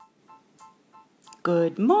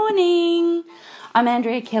Good morning. I'm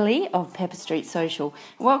Andrea Kelly of Pepper Street Social.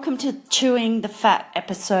 Welcome to Chewing the Fat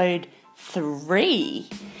episode 3.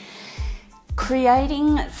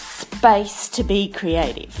 Creating space to be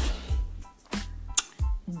creative.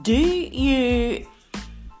 Do you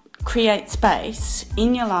create space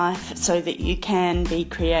in your life so that you can be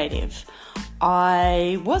creative?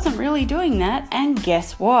 I wasn't really doing that, and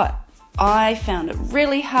guess what? I found it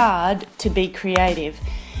really hard to be creative.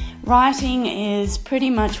 Writing is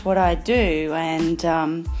pretty much what I do, and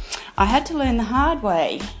I had to learn the hard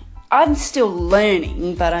way. I'm still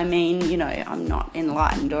learning, but I'm not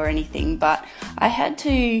enlightened or anything, but I had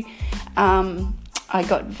to, I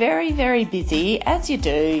got very, very busy, as you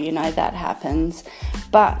do, that happens.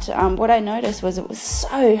 But what I noticed was it was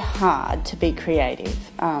so hard to be creative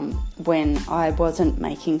when I wasn't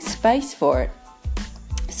making space for it.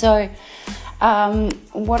 So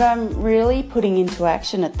what I'm really putting into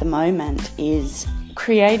action at the moment is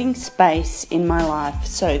creating space in my life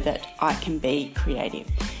so that I can be creative.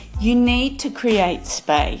 You need to create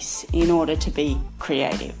space in order to be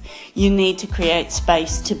creative. You need to create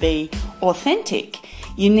space to be authentic.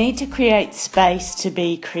 You need to create space to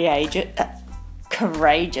be courageous.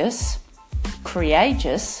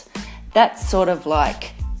 That's sort of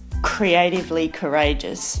like creatively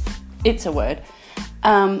courageous. It's a word.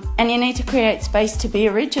 And you need to create space to be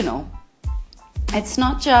original. It's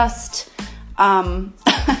not just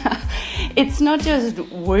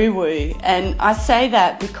woo-woo. And I say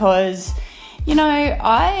that because,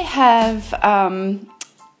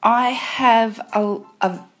 I have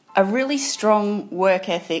a really strong work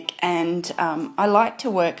ethic, and I like to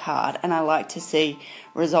work hard and I like to see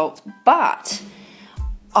results, but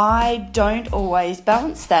I don't always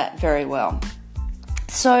balance that very well.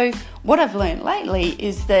 So what I've learned lately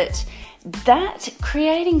is that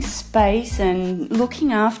creating space and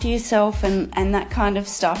looking after yourself and that kind of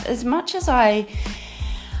stuff, as much as I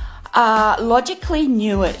logically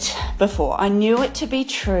knew it before, I knew it to be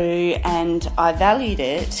true and I valued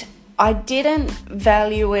it, I didn't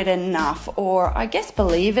value it enough, or I guess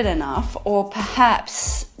believe it enough, or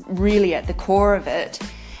perhaps really at the core of it,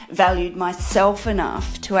 valued myself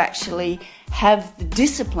enough to actually have the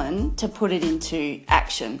discipline to put it into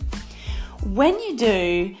action. When you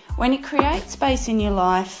create space in your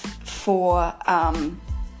life for, the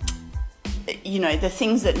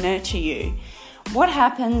things that nurture you, what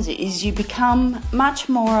happens is you become much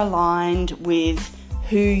more aligned with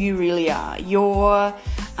who you really are. Your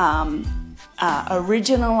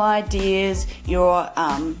original ideas, your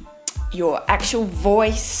actual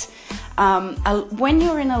voice. When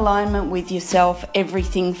you're in alignment with yourself,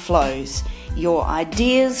 everything flows. Your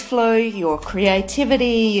ideas flow, your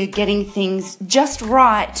creativity, you're getting things just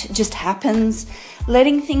right, just happens.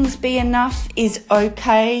 Letting things be enough is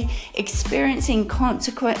okay. Experiencing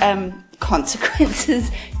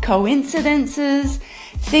consequences, coincidences,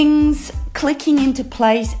 things clicking into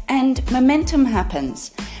place, and momentum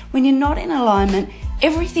happens. When you're not in alignment,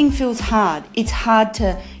 everything feels hard. It's hard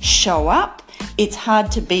to show up. It's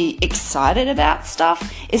hard to be excited about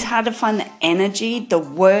stuff. It's hard to find the energy, the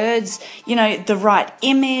words, the right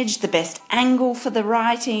image, the best angle for the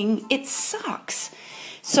writing. It sucks.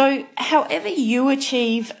 So however you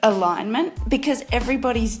achieve alignment, because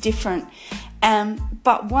everybody's different,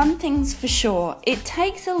 but one thing's for sure, it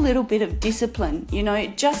takes a little bit of discipline.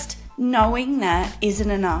 Just knowing that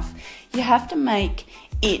isn't enough. You have to make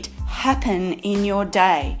it happen in your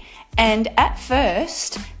day. And at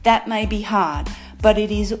first, that may be hard, but it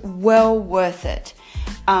is well worth it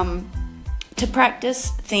to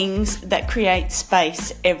practice things that create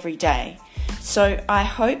space every day. So I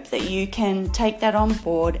hope that you can take that on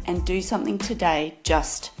board and do something today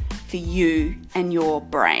just for you and your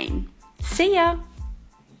brain. See ya!